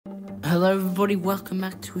Hello everybody, welcome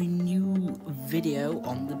back to a new video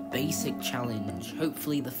on the basic challenge.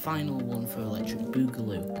 Hopefully the final one for Electric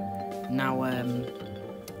Boogaloo. Now,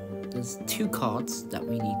 there's two cards that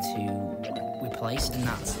we need to replace, and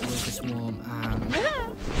that's Locust Swarm and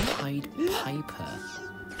Pied Piper.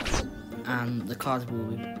 And the cards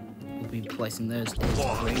we'll be replacing those is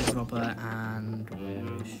Grave Robber and where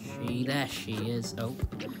is she? There she is. Oh.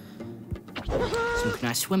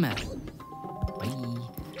 Synchronized Swimmer. Bye.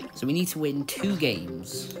 So we need to win 2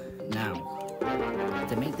 games. Now,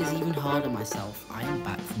 to make this even harder myself, I am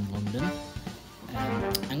back from London.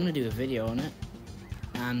 I'm going to do a video on it.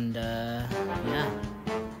 And, yeah.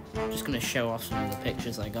 I'm just going to show off some of the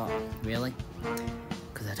pictures I got, really.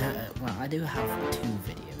 Because I do have 2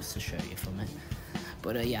 videos to show you from it.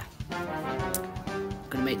 But, yeah. I'm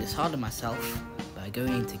going to make this harder myself by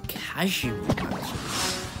going into casual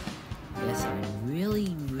matches. Yes, I'm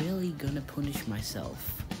really gonna punish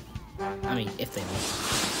myself. I mean, if they want.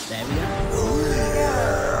 There we go.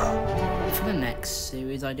 For the next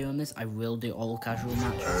series I do on this, I will do all casual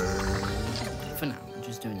matches. For now, I'm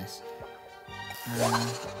just doing this.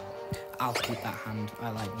 I'll keep that hand. I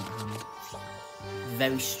like that hand.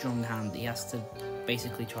 Very strong hand. He has to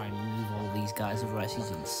basically try and move all these guys, otherwise he's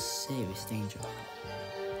in serious danger.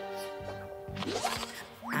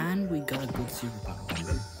 And we got a good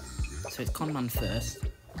superpower. So it's Conman first,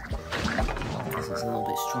 because it's a little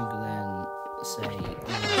bit stronger than, say,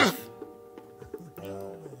 Unlife.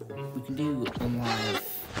 We can do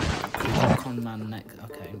Unlife, Conman next,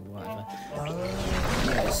 okay, whatever.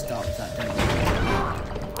 Let's start with that, don't we?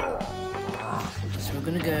 So we're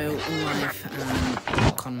going to go Unlife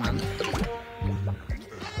and Conman.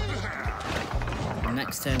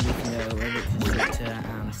 Next turn we can go Robot Constrictor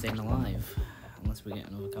and Staying Alive, unless we get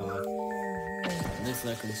another card. This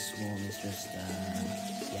Locust Swarm is just, yeah.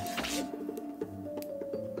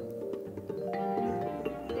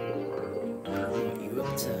 What you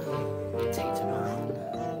up to, Potato Man?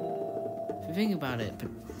 If you think about it,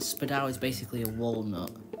 Spadao is basically a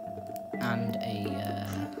walnut and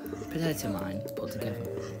a potato mine put together.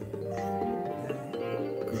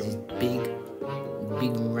 Because he's big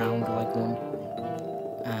and round like one.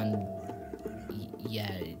 And,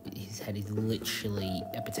 yeah, his head is literally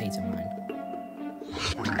a potato mine.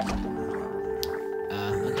 Okay.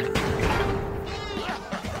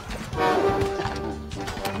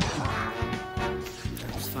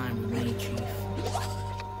 That's fine with me, Chief.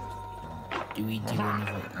 Do we do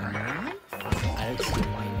another Unlife? I don't see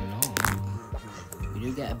why not. We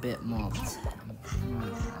do get a bit more.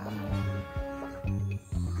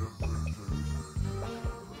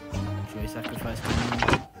 Should we sacrifice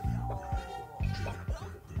Conman?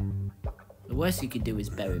 The worst you could do is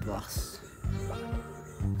Berry Blast.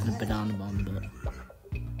 And a Banana Bomb, but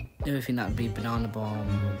the only thing that would be Banana Bomb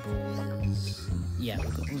is... yeah,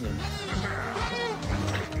 we're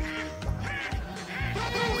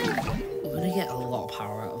gonna get a lot of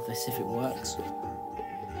power out of this if it works.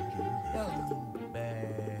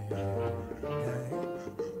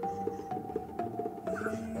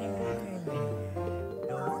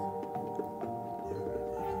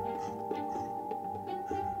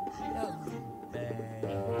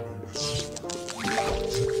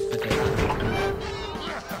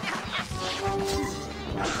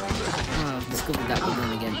 That we're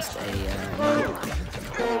going against a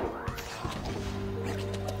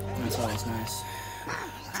that's always nice.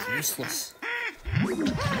 That's useless.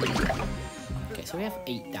 Okay, so we have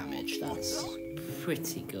 8 damage. That's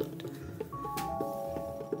pretty good.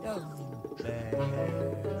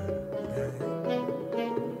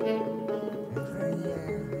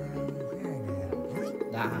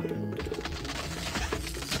 That happened.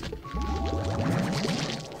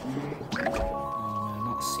 Oh no,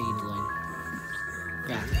 not Seedling.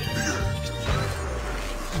 Yeah.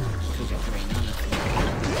 Could get 3 mana.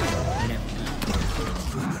 You never know.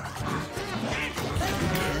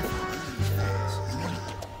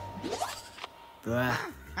 Bruh.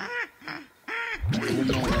 One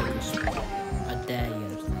more Locust. I dare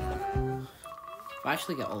you. If I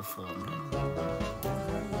actually get all 4 of them.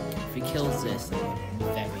 If he kills this, then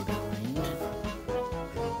we're very behind.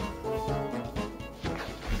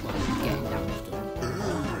 Well, I'm getting damage done.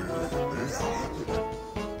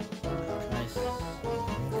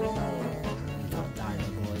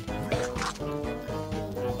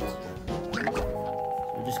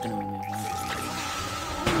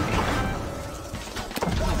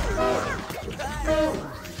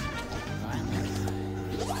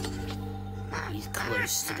 He's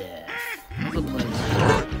close to death. Another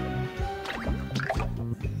player.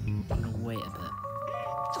 I'm gonna wait a bit.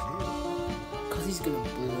 Because he's gonna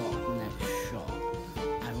block next shot.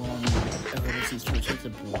 I want distance to each other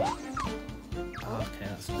block. Oh, okay,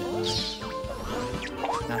 that's a bit annoying.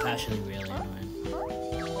 That's actually really annoying.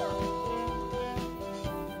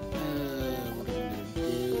 What am I gonna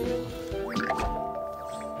do?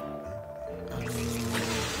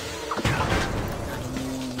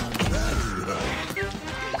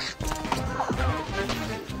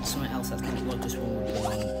 Something else that's gonna work just one more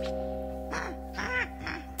point.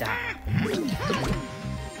 Damn.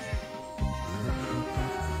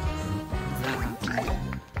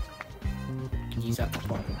 Use that to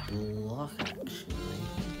block a block, actually.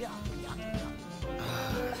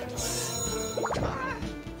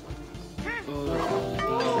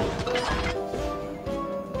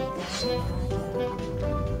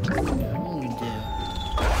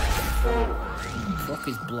 Block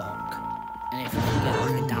his block, and if we can get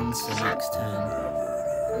like a dancer next turn,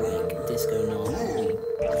 like disco normally,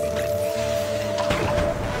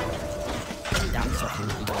 dance off would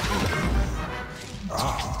be good.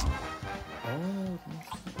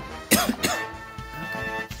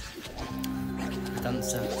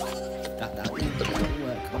 Dancer. That will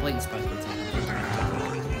work. I'll play the spike with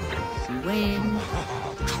we win.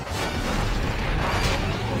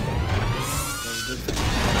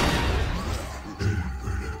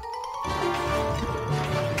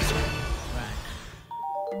 Right.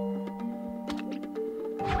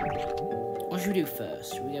 What should we do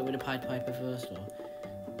first? Should we get rid of Pied Piper first, or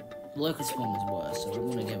Local Swarm is worse, so I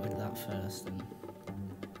want to get rid of that first. And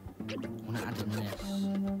I want to add in this.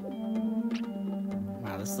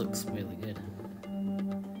 Wow, this looks really good.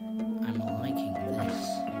 I'm liking this.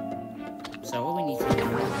 So what we need to do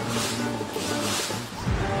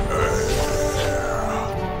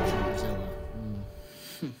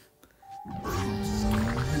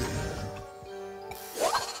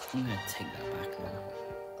I'm gonna take that back now.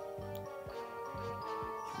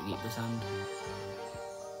 Should we keep this hand?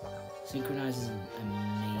 Synchronize is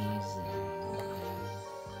amazing.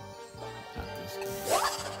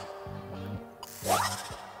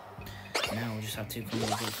 Now we'll just have two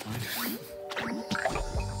combos, it's fine.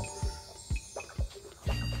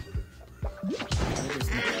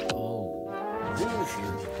 Oh,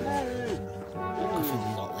 shoot. I think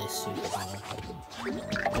we got this super power.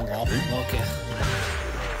 Oh, okay.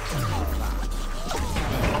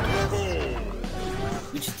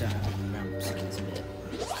 We just remember seconds a bit.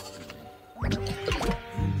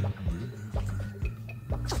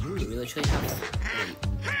 We literally have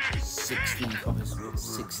 16 copies.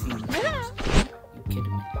 16 copies. Are you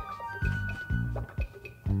kidding me?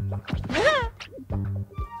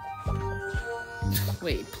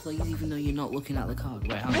 Wait, it plays even though you're not looking at the card.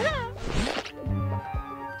 Wait, how many?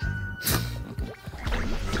 Okay.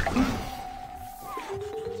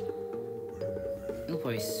 You'll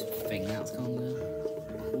probably think that's Conga.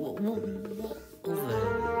 What other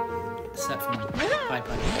set from Pied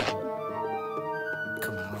Piper?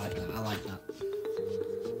 Come on, I like that. I like that.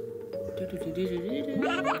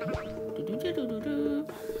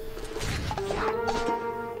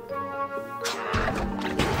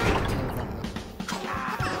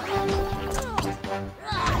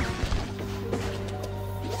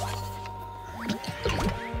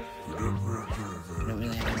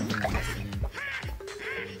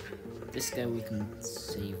 This guy we can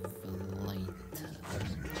save for later.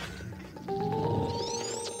 I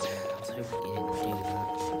was hoping he didn't do that.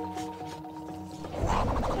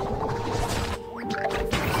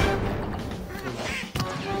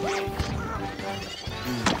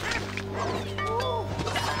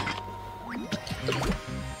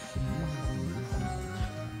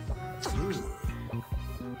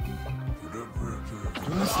 I'm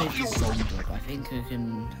gonna save this zombie, but I think I can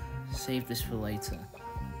save this for later.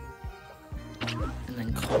 And then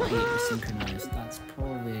copy it with synchronize. That's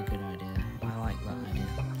probably a good idea. I like that idea.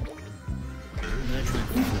 I'm gonna try and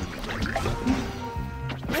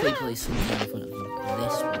hopefully play something in front of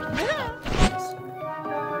this one.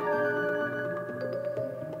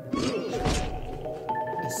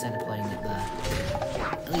 Instead of playing it there.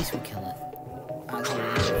 At least we kill it.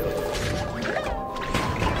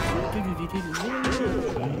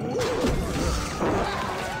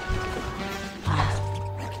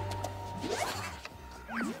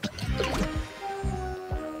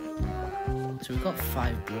 So we've got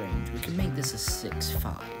 5 brains. We can make this a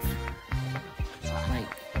 6-5.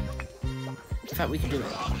 Like, in fact, we can do it.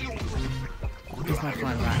 Here's my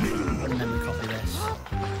plan right, and then we copy this.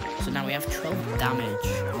 So now we have 12 damage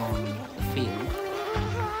on the field.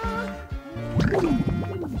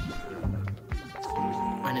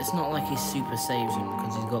 And it's not like he super saves him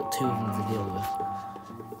because he's got 2 of them to deal with.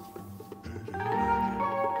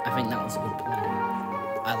 I think that was a good play.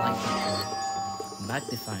 I like that play.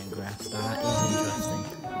 magnifying glass. Now that is interesting.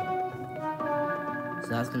 So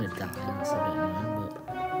that's gonna die. That's a bit annoying, but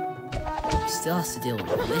he still has to deal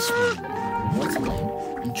with this one, Waterlane,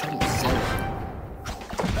 and Chomp Zero.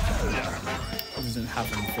 Doesn't have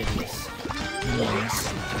amphibious minions.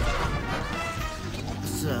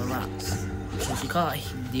 So that's since you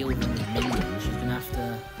can't deal with any minions, you're gonna have to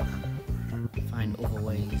find other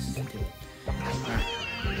ways to do it. Right.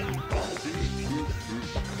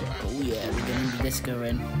 Oh yeah, we're getting the disco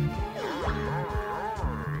in.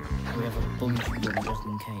 We have a bunch of them just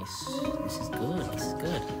in case. This is good, this is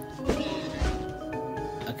good.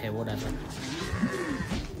 Okay, whatever.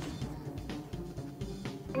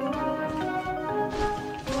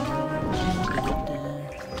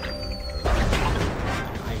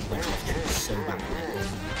 I went so bad at it.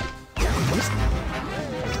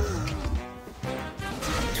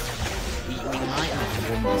 We might have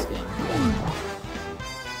won this game.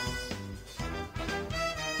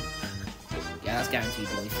 Yeah, that's guaranteed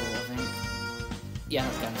lethal, I think. Yeah,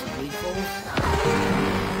 that's guaranteed lethal.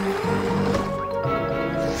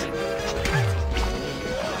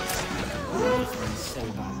 So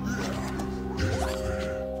bad.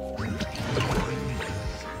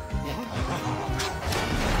 Yeah. I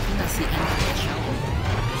think that's the end of the challenge.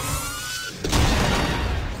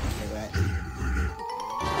 Okay, right.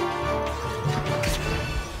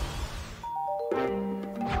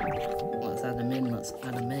 Let's add them in, let's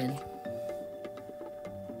add them in.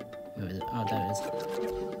 Where is it? Oh, there it is.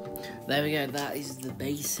 There we go, that is the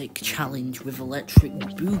basic challenge with electric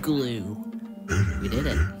Boogaloo. We did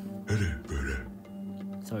it.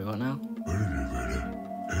 Sorry, what now?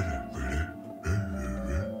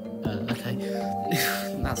 Okay.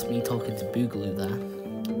 That's me talking to Boogaloo there.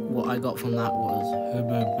 What I got from that was...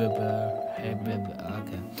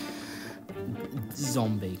 Okay.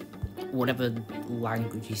 Zombie. Whatever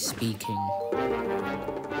language he's speaking.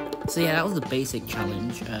 So yeah, that was the basic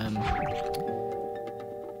challenge.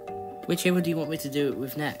 Which area do you want me to do it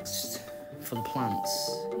with next? For the plants?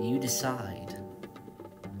 You decide.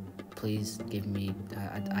 Please give me...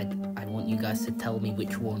 I want you guys to tell me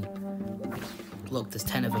which one. Look, there's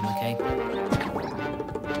 10 of them, okay?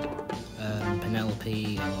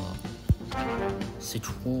 Penelope or...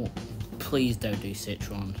 Citron. Please don't do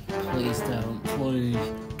Citron. Please don't. Please.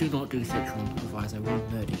 Do not do Citron, otherwise I will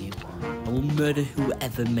murder you. I will murder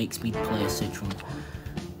whoever makes me play a Citron.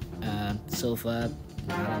 Sulfur.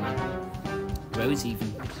 I don't know. Rose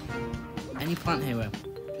even. Any plant hero.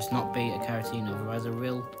 Just not be a Carotene, otherwise I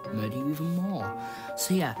will murder you even more.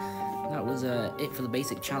 So yeah, that was it for the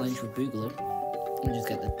basic challenge with Boogaloo. Let me just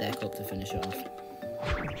get the deck up to finish it off.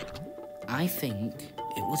 I think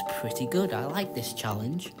it was pretty good. I like this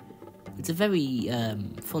challenge. It's a very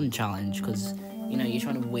fun challenge because, you know, you're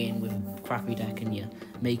trying to win with a crappy deck and you're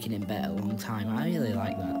making it better a long time. I really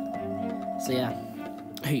like that. So yeah,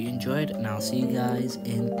 I hope you enjoyed and I'll see you guys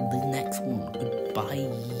in the next one. Goodbye.